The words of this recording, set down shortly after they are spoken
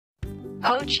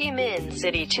Ho Chi Minh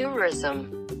City Tourism.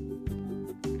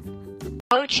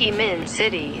 Ho Chi Minh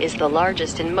City is the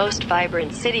largest and most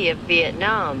vibrant city of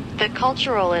Vietnam, the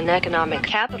cultural and economic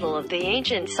capital of the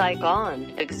ancient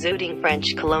Saigon, exuding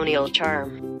French colonial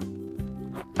charm.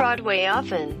 Broadway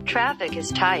often, traffic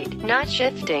is tight, not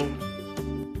shifting.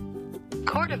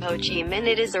 Court of Ho Chi Minh.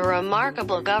 It is a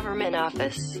remarkable government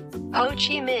office. Ho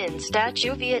Chi Minh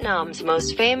Statue, Vietnam's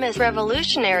most famous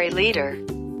revolutionary leader.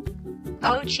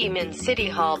 Ho Chi Minh City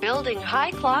Hall building, high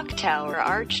clock tower,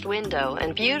 arched window,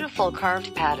 and beautiful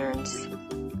carved patterns.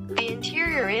 The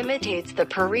interior imitates the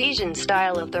Parisian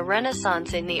style of the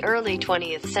Renaissance in the early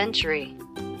 20th century.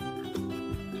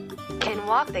 Can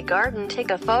walk the garden,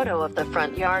 take a photo of the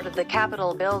front yard of the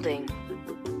Capitol building.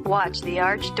 Watch the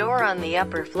arched door on the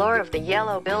upper floor of the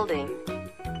yellow building.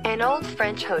 An old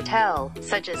French hotel,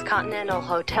 such as Continental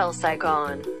Hotel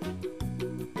Saigon.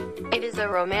 It is a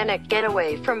romantic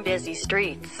getaway from busy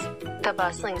streets. The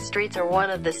bustling streets are one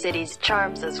of the city's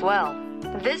charms as well.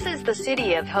 This is the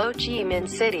city of Ho Chi Minh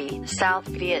City, South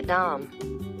Vietnam.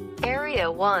 Area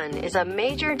 1 is a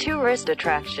major tourist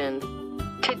attraction.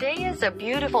 Today is a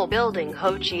beautiful building,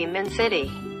 Ho Chi Minh City.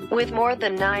 With more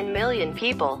than 9 million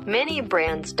people, many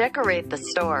brands decorate the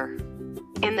store.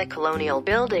 In the colonial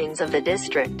buildings of the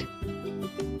district,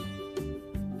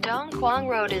 Dong Quang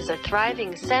Road is a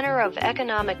thriving center of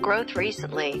economic growth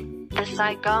recently. The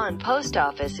Saigon Post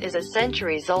Office is a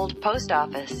centuries-old post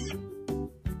office.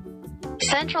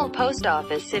 Central Post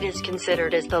Office. It is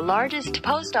considered as the largest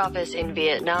post office in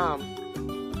Vietnam.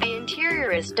 The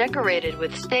interior is decorated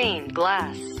with stained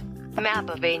glass. Map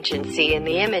of anciency and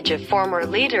the image of former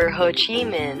leader Ho Chi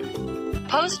Minh.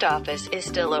 Post office is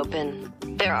still open.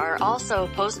 There are also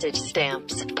postage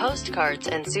stamps, postcards,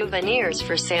 and souvenirs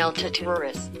for sale to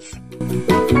tourists.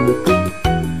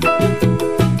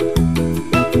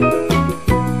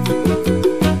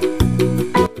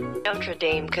 Notre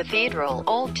Dame Cathedral,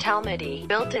 Old Talmudy,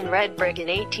 built in red brick in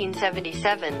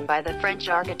 1877 by the French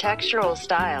architectural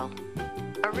style.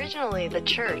 Originally, the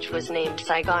church was named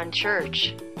Saigon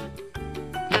Church.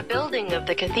 The building of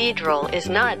the cathedral is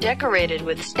not decorated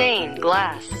with stained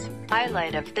glass.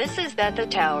 Highlight of this is that the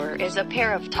tower is a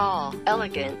pair of tall,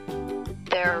 elegant.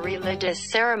 There are religious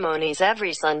ceremonies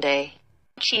every Sunday.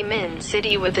 Ho Chi Minh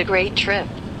City with a great trip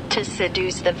to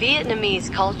seduce the Vietnamese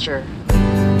culture.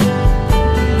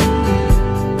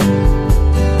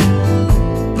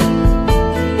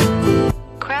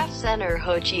 Craft Center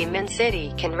Ho Chi Minh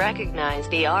City can recognize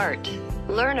the art.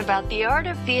 Learn about the art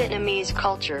of Vietnamese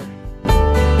culture.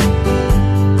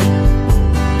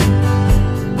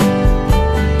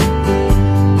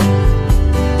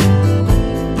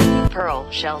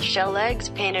 Pearl shell eggs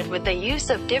painted with the use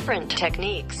of different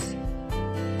techniques.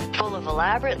 Full of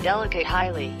elaborate, delicate,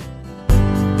 highly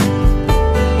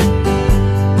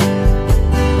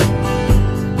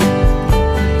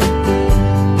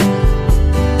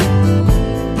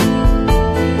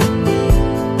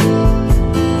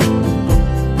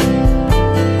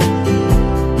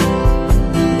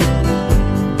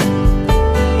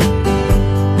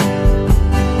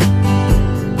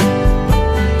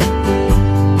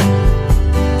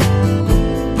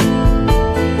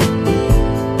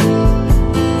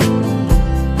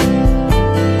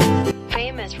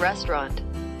restaurant.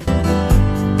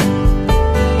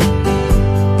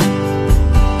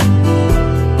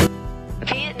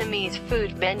 Vietnamese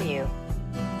food menu.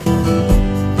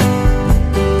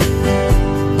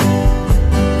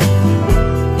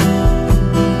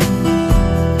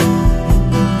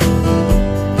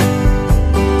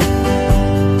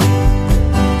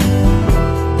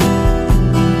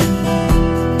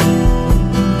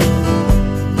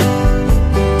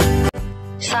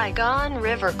 Saigon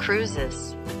River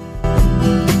Cruises.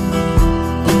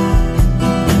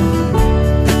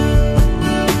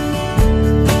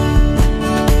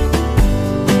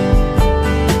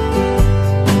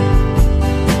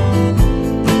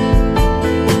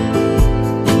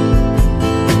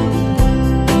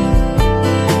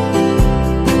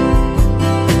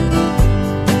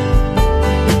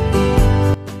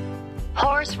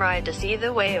 Horse ride to see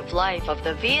the way of life of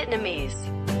the Vietnamese.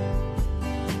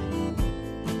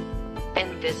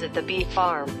 And visit the bee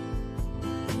farm.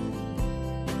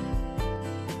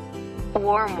 A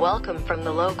warm welcome from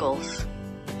the locals.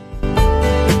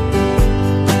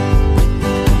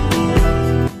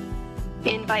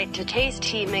 Invite to taste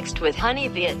tea mixed with honey,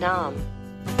 Vietnam.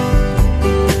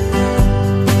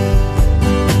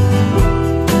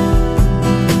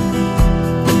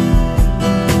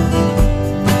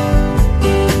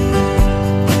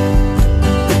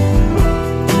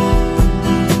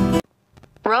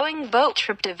 Rowing boat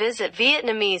trip to visit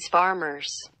Vietnamese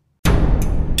farmers.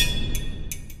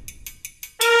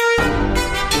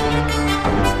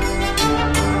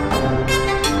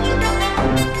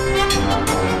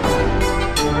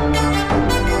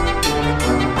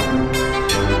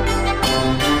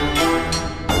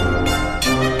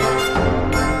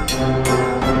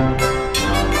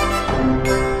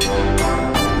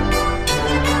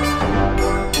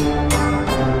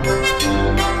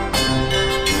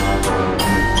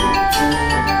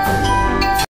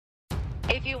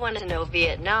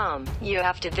 Vietnam, you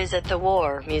have to visit the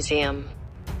War Museum.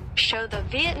 Show the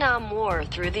Vietnam War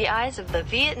through the eyes of the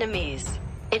Vietnamese.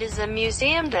 It is a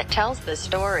museum that tells the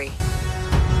story.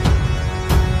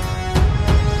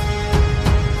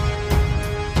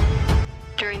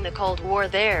 During the Cold War,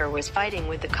 there was fighting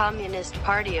with the Communist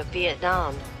Party of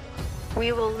Vietnam.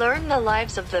 We will learn the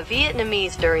lives of the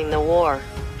Vietnamese during the war,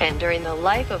 and during the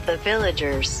life of the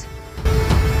villagers.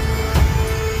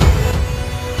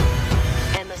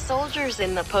 And the soldiers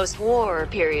in the post-war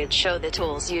period show the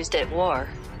tools used at war.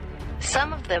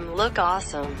 Some of them look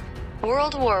awesome.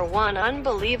 World War I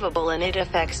unbelievable, and it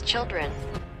affects children.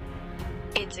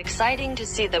 It's exciting to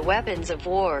see the weapons of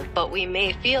war, but we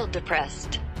may feel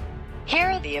depressed. Here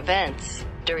are the events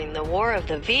during the war of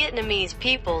the Vietnamese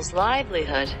people's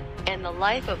livelihood and the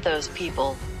life of those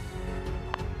people.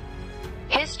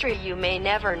 History you may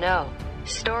never know.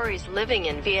 Stories living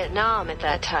in Vietnam at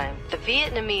that time. The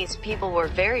Vietnamese people were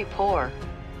very poor.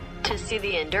 To see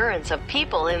the endurance of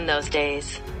people in those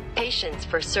days. Patience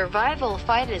for survival,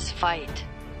 fight is fight.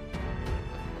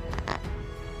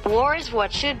 War is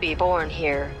what should be born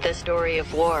here, the story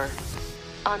of war.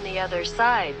 On the other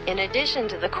side, in addition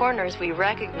to the corners we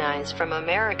recognize from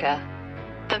America,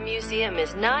 the museum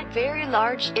is not very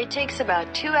large. It takes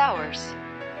about 2 hours.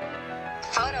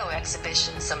 Photo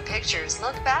exhibition. Some pictures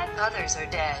look bad, others are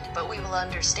dead, but we will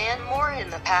understand more in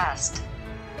the past.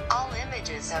 All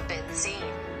images have been seen.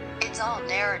 It's all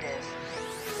narrative.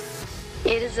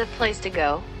 It is a place to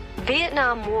go.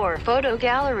 Vietnam War Photo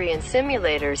Gallery and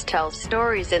simulators tell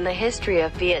stories in the history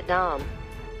of Vietnam.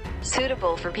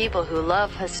 Suitable for people who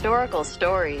love historical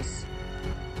stories.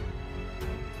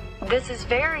 This is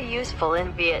very useful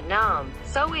in Vietnam,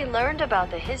 so we learned about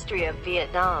the history of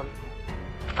Vietnam.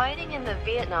 Fighting in the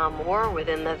Vietnam War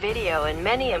within the video and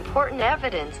many important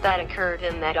evidence that occurred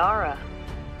in that era.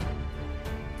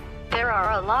 There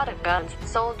are a lot of guns,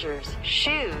 soldiers,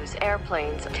 shoes,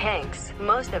 airplanes, tanks.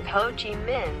 Most of Ho Chi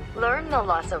Minh learned the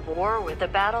loss of war with the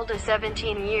battle to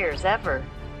 17 years ever.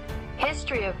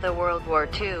 History of the World War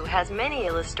II has many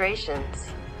illustrations.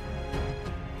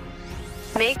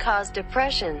 May cause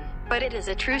depression, but it is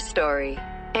a true story.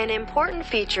 An important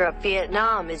feature of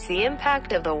Vietnam is the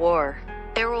impact of the war.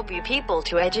 There will be people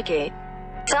to educate.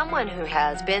 Someone who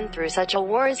has been through such a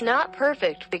war is not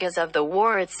perfect because of the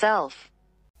war itself.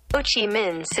 Ho Chi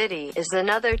Minh City is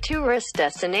another tourist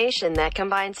destination that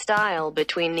combines style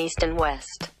between East and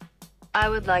West. I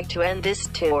would like to end this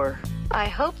tour. I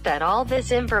hope that all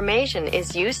this information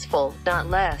is useful, not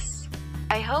less.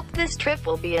 I hope this trip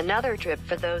will be another trip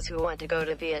for those who want to go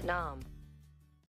to Vietnam.